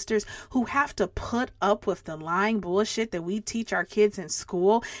brothers and sisters who have to put up with the lying bullshit that we teach our kids in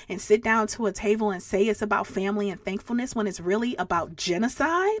school and sit down to a table and say it's about family and thankfulness when it's really about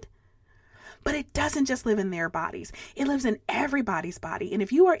genocide? But it doesn't just live in their bodies. It lives in everybody's body. And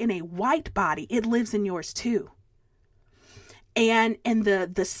if you are in a white body, it lives in yours too. And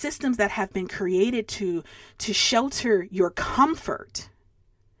the systems that have been created to shelter your comfort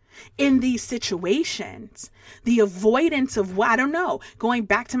in these situations, the avoidance of I don't know, going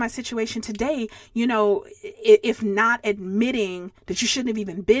back to my situation today, if not admitting that you shouldn't have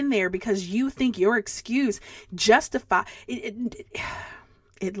even been there because you think your excuse justify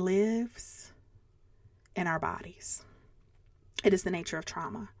it lives in our bodies. It is the nature of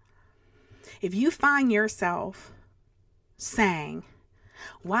trauma. If you find yourself saying,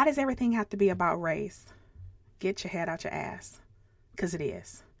 why does everything have to be about race? Get your head out your ass, because it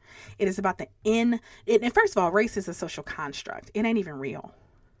is. It is about and first of all, race is a social construct. It ain't even real.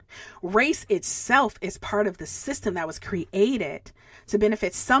 Race itself is part of the system that was created to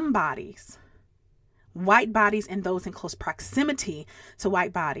benefit some bodies, white bodies and those in close proximity to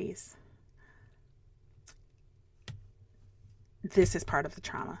white bodies. This is part of the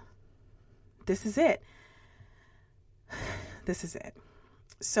trauma. This is it. This is it.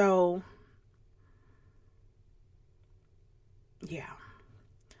 So, yeah.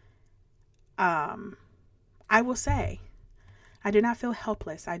 I will say, I do not feel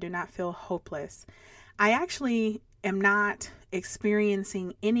helpless. I do not feel hopeless. I actually am not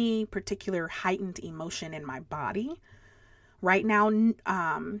experiencing any particular heightened emotion in my body right now. And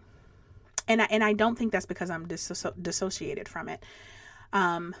I don't think that's because I'm dissociated from it.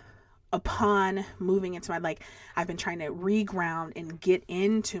 Upon moving into I've been trying to reground and get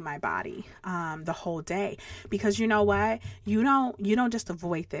into my body, the whole day, because you know what? You don't just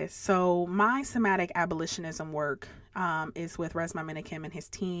avoid this. So my somatic abolitionism work, is with Resmaa Menakem and his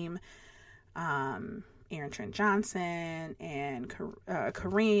team, Aaron Trent Johnson and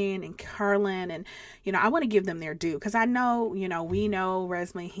Corrine and Carlin. And, I want to give them their due because I know, we know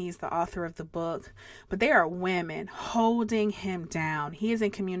Resmaa, he's the author of the book, but there are women holding him down. He is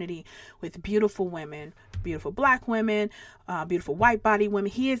in community with beautiful women, beautiful Black women, beautiful white body women.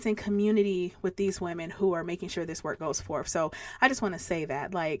 He is in community with these women who are making sure this work goes forth. So I just want to say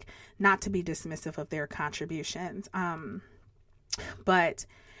that, not to be dismissive of their contributions. But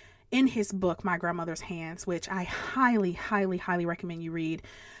in his book, My Grandmother's Hands, which I highly, highly, highly recommend you read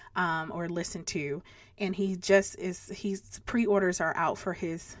or listen to. And his pre-orders are out for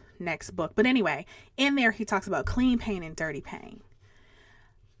his next book. But anyway, in there, he talks about clean pain and dirty pain.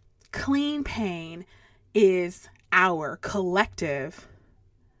 Clean pain is our collective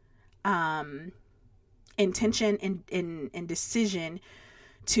intention and decision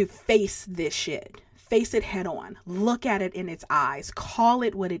to face this shit. Face it head on. Look at it in its eyes. Call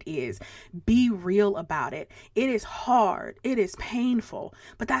it what it is. Be real about it. It is hard. It is painful.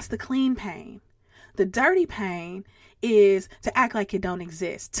 But that's the clean pain. The dirty pain is to act like it don't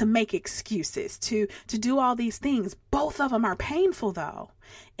exist, to make excuses, to do all these things. Both of them are painful, though.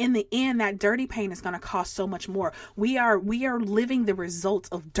 In the end, that dirty pain is going to cost so much more. We are living the results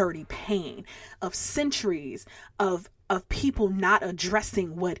of dirty pain, of centuries of people not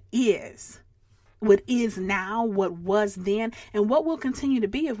addressing what is now, what was then, and what will continue to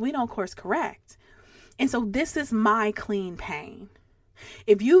be if we don't course correct. And so this is my clean pain.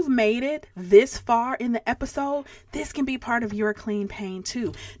 If you've made it this far in the episode, this can be part of your clean pain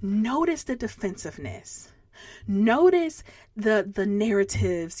too. Notice the defensiveness. Notice the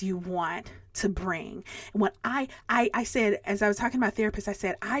narratives you want to bring. And when I said, as I was talking to my therapist, I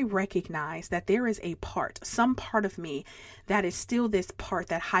said, I recognize that there is a part, some part of me that is still this part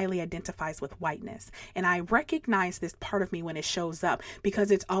that highly identifies with whiteness. And I recognize this part of me when it shows up, because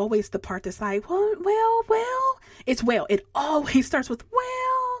it's always the part that's like, it always starts with,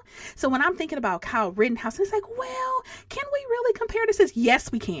 well. So when I'm thinking about Kyle Rittenhouse, it's like, well, can we really compare this?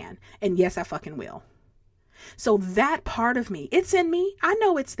 Yes, we can. And yes, I fucking will. So that part of me, it's in me. I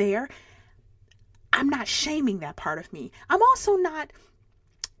know it's there. I'm not shaming that part of me. I'm also not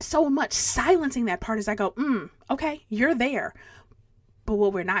so much silencing that part as I go, okay, you're there. But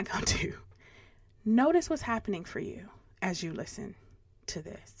what we're not going to do, notice what's happening for you as you listen to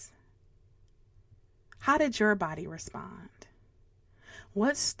this. How did your body respond?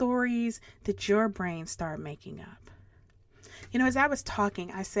 What stories did your brain start making up? As I was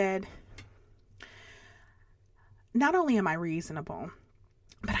talking, I said, not only am I reasonable,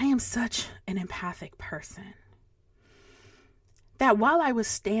 but I am such an empathic person that while I was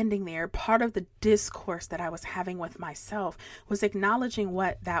standing there, part of the discourse that I was having with myself was acknowledging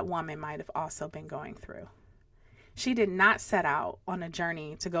what that woman might have also been going through. She did not set out on a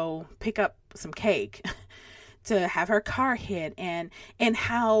journey to go pick up some cake, to have her car hit, and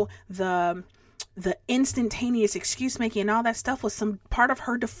how the instantaneous excuse making and all that stuff was some part of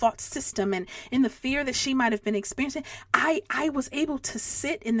her default system, and in the fear that she might have been experiencing. I was able to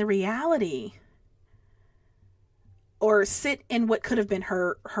sit in the reality, or sit in what could have been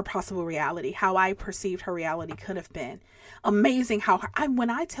her possible reality, how I perceived her reality could have been. Amazing how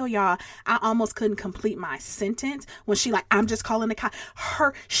when I tell y'all, I almost couldn't complete my sentence when she I'm just calling the cop.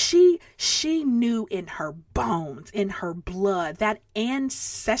 She knew in her bones, in her blood, that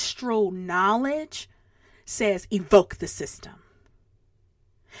ancestral knowledge says evoke the system.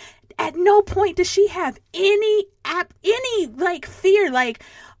 At no point does she have any fear,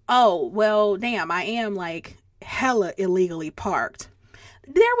 oh, well, damn, I am hella illegally parked.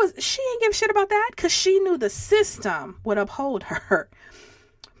 She didn't give a shit about that, because she knew the system would uphold her.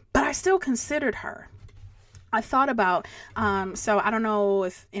 But I still considered her. I thought about, so I don't know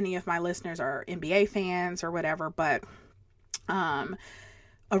if any of my listeners are NBA fans or whatever, but a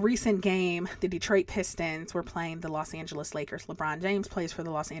recent game, the Detroit Pistons were playing the Los Angeles Lakers. LeBron James plays for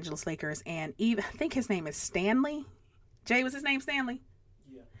the Los Angeles Lakers, and I think his name is Stanley. Jay, was his name Stanley?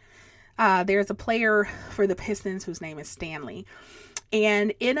 There's a player for the Pistons whose name is Stanley.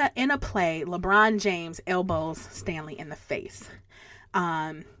 And in a play, LeBron James elbows Stanley in the face.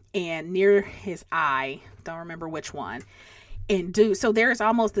 And near his eye, don't remember which one. So there's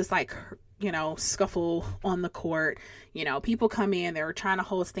almost this scuffle on the court. People come in, they were trying to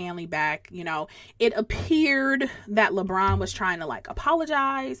hold Stanley back. It appeared that LeBron was trying to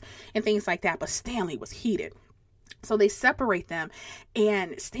apologize and things like that, but Stanley was heated. So they separate them,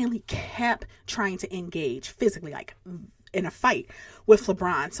 and Stanley kept trying to engage physically, in a fight with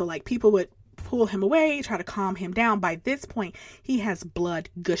LeBron. So people would pull him away, try to calm him down. By this point, he has blood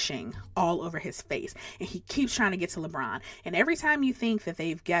gushing all over his face, and he keeps trying to get to LeBron. And every time you think that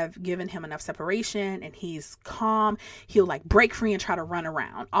they've given him enough separation and he's calm, he'll break free and try to run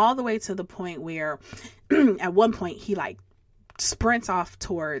around, all the way to the point where at one point he sprints off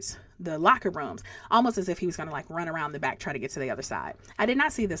towards the locker rooms, almost as if he was going to run around the back, try to get to the other side. I did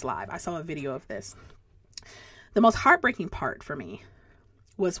not see this live. I saw a video of this. The most heartbreaking part for me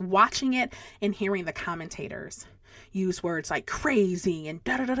was watching it and hearing the commentators use words like crazy and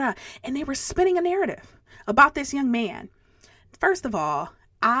da-da-da-da, and they were spinning a narrative about this young man. First of all,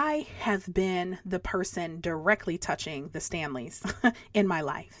 I have been the person directly touching the Stanleys in my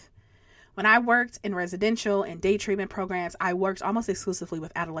life. When I worked in residential and day treatment programs, I worked almost exclusively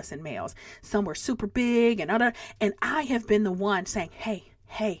with adolescent males. Some were super big and I have been the one saying, hey.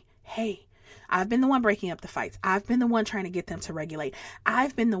 I've been the one breaking up the fights. I've been the one trying to get them to regulate.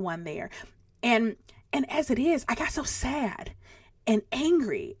 I've been the one there. And as it is, I got so sad and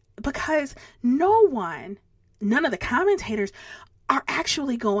angry because none of the commentators are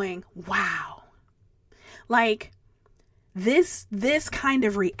actually going, wow. This kind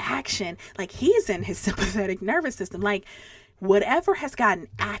of reaction, he's in his sympathetic nervous system, whatever has gotten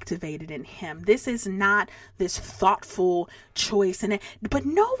activated in him, this is not this thoughtful choice, but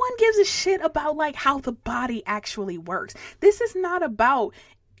no one gives a shit about how the body actually works. This is not about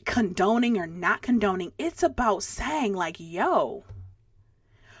condoning or not condoning. It's about saying yo,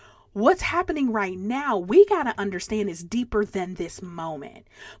 what's happening right now, we got to understand is deeper than this moment.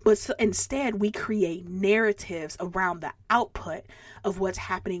 But instead, we create narratives around the output of what's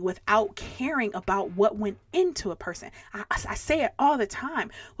happening without caring about what went into a person. I say it all the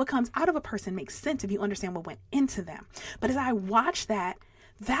time. What comes out of a person makes sense if you understand what went into them. But as I watch that,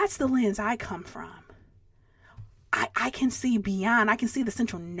 That's the lens I come from. I can see beyond. I can see the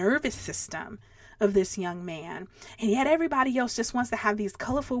central nervous system of this young man. And yet everybody else just wants to have these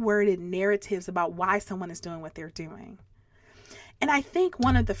colorful worded narratives about why someone is doing what they're doing. And I think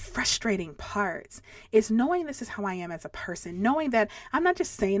one of the frustrating parts is knowing this is how I am as a person, knowing that I'm not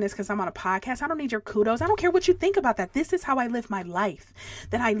just saying this because I'm on a podcast. I don't need your kudos. I don't care what you think about that. This is how I live my life,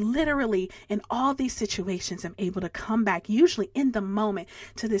 that I literally in all these situations am able to come back, usually in the moment,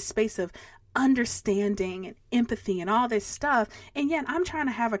 to this space of understanding and empathy and all this stuff. And yet I'm trying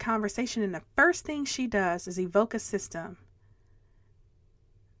to have a conversation, and the first thing she does is evoke a system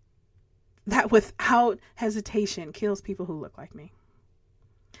that without hesitation kills people who look like me.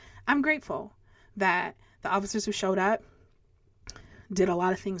 I'm grateful that the officers who showed up did a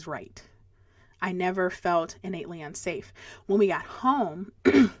lot of things right. I never felt innately unsafe. When we got home,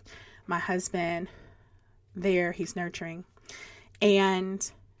 my husband there, he's nurturing,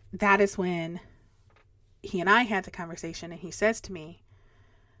 and that is when he and I had the conversation, and he says to me,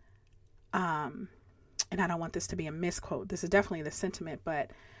 and I don't want this to be a misquote, this is definitely the sentiment, but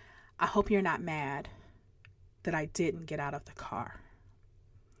I hope you're not mad that I didn't get out of the car.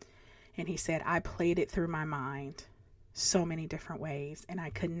 And he said, I played it through my mind so many different ways, and I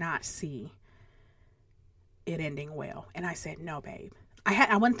could not see it ending well. And I said, no, babe.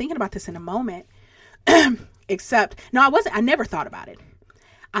 I wasn't thinking about this in a moment, except, no, I never thought about it.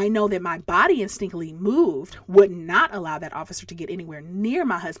 I know that my body instinctively moved, would not allow that officer to get anywhere near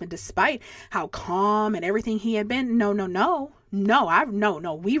my husband, despite how calm and everything he had been. No.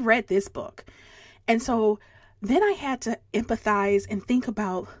 We read this book. And so then I had to empathize and think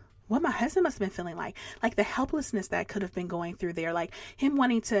about what my husband must have been feeling like the helplessness that could have been going through there, like him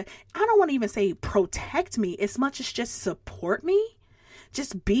wanting to, I don't want to even say protect me as much as just support me,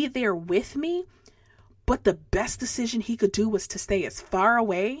 just be there with me. But the best decision he could do was to stay as far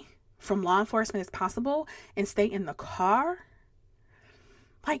away from law enforcement as possible and stay in the car.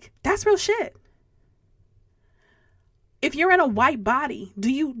 Like, that's real shit. If you're in a white body, do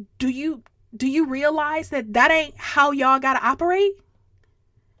you realize that ain't how y'all gotta operate?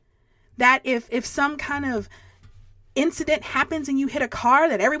 That if some kind of incident happens and you hit a car,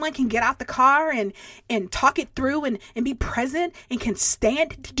 that everyone can get out the car and talk it through and be present and can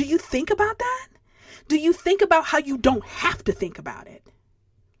stand. Do you think about that? Do you think about how you don't have to think about it?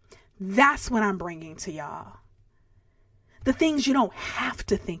 That's what I'm bringing to y'all. The things you don't have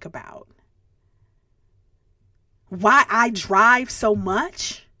to think about. Why I drive so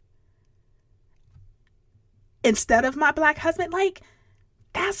much instead of my Black husband. Like,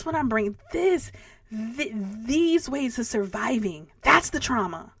 that's what I'm bringing. These ways of surviving. That's the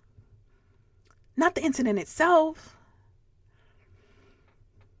trauma. Not the incident itself.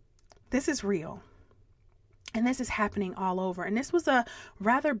 This is real. And this is happening all over. And this was a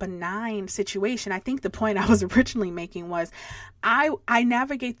rather benign situation. I think the point I was originally making was I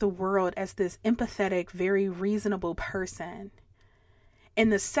navigate the world as this empathetic, very reasonable person.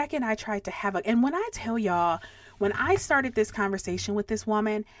 And the second I tried to have and when I tell y'all, when I started this conversation with this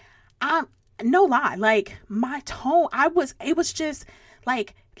woman, no lie, like my tone, it was just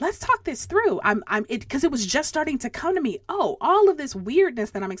like, let's talk this through. Because it was just starting to come to me. Oh, all of this weirdness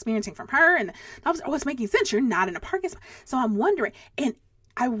that I'm experiencing from her, and I was making sense. You're not in a parking spot, so I'm wondering. And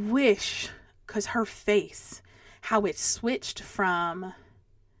I wish, because her face, how it switched from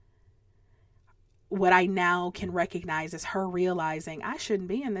what I now can recognize as her realizing I shouldn't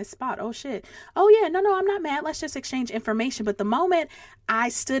be in this spot. Oh shit. Oh yeah, no, I'm not mad. Let's just exchange information. But the moment I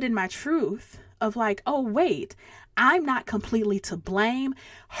stood in my truth of like, oh wait, I'm not completely to blame,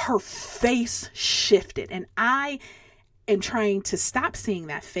 her face shifted. And I am trying to stop seeing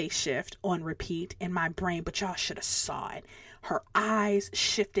that face shift on repeat in my brain, but y'all should have saw it. Her eyes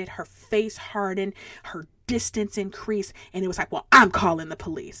shifted, her face hardened, her distance increased, and it was like, well, I'm calling the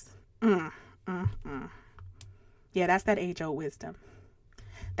police. Yeah, that's that age-old wisdom.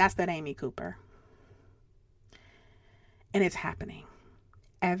 That's that Amy Cooper. And it's happening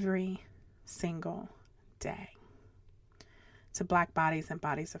every single day to Black bodies and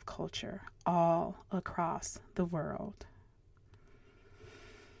bodies of culture all across the world.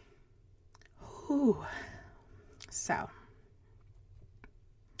 Whew. So,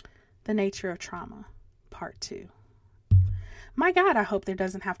 the nature of trauma, part 2. My God, I hope there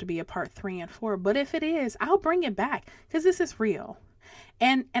doesn't have to be a part 3 and 4, but if it is, I'll bring it back because this is real.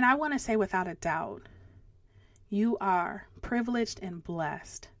 And I want to say without a doubt, you are privileged and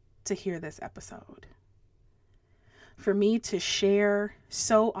blessed to hear this episode. For me to share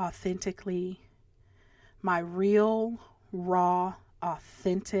so authentically my real, raw,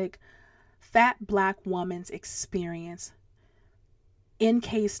 authentic, fat Black woman's experience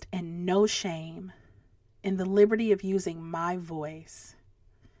encased in no shame, in the liberty of using my voice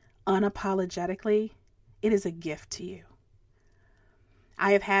unapologetically, it is a gift to you.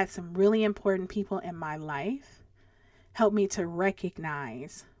 I have had some really important people in my life help me to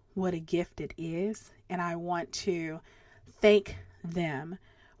recognize what a gift it is, and I want to thank them.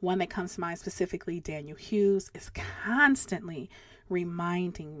 One that comes to mind specifically, Daniel Hughes, is constantly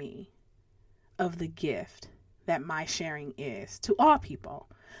reminding me of the gift that my sharing is to all people,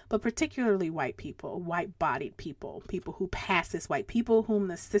 but particularly white people, white-bodied people, people who pass as white, people whom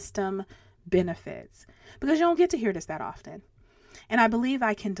the system benefits, because you don't get to hear this that often. And I believe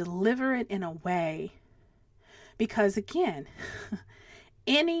I can deliver it in a way because, again,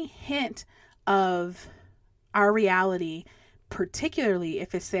 any hint of our reality, particularly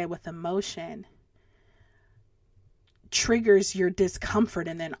if it's said with emotion, triggers your discomfort,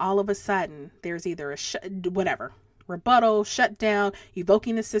 and then all of a sudden there's either a rebuttal, shutdown,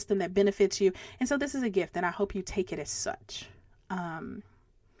 evoking the system that benefits you. And so this is a gift, and I hope you take it as such.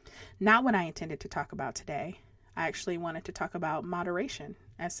 Not what I intended to talk about today. I actually wanted to talk about moderation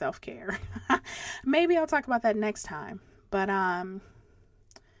as self-care. Maybe I'll talk about that next time. But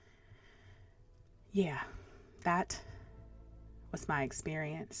yeah, that was my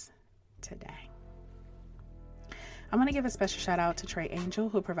experience today. I want to give a special shout out to Trey Angel,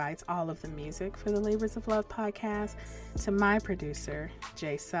 who provides all of the music for the Labors of Love podcast, to my producer,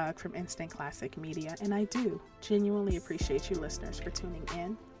 Jay Sugg from Instant Classic Media, and I do genuinely appreciate you listeners for tuning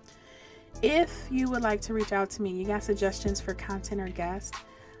in. If you would like to reach out to me, you got suggestions for content or guests,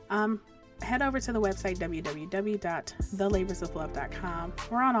 head over to the website www.thelaborsoflove.com.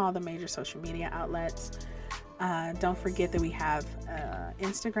 We're on all the major social media outlets. Don't forget that we have an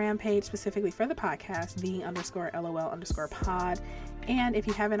Instagram page specifically for the podcast, _LOL_pod. And if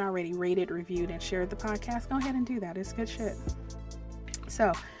you haven't already rated, reviewed, and shared the podcast, go ahead and do that. It's good shit.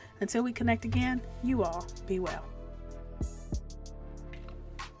 So until we connect again, you all be well.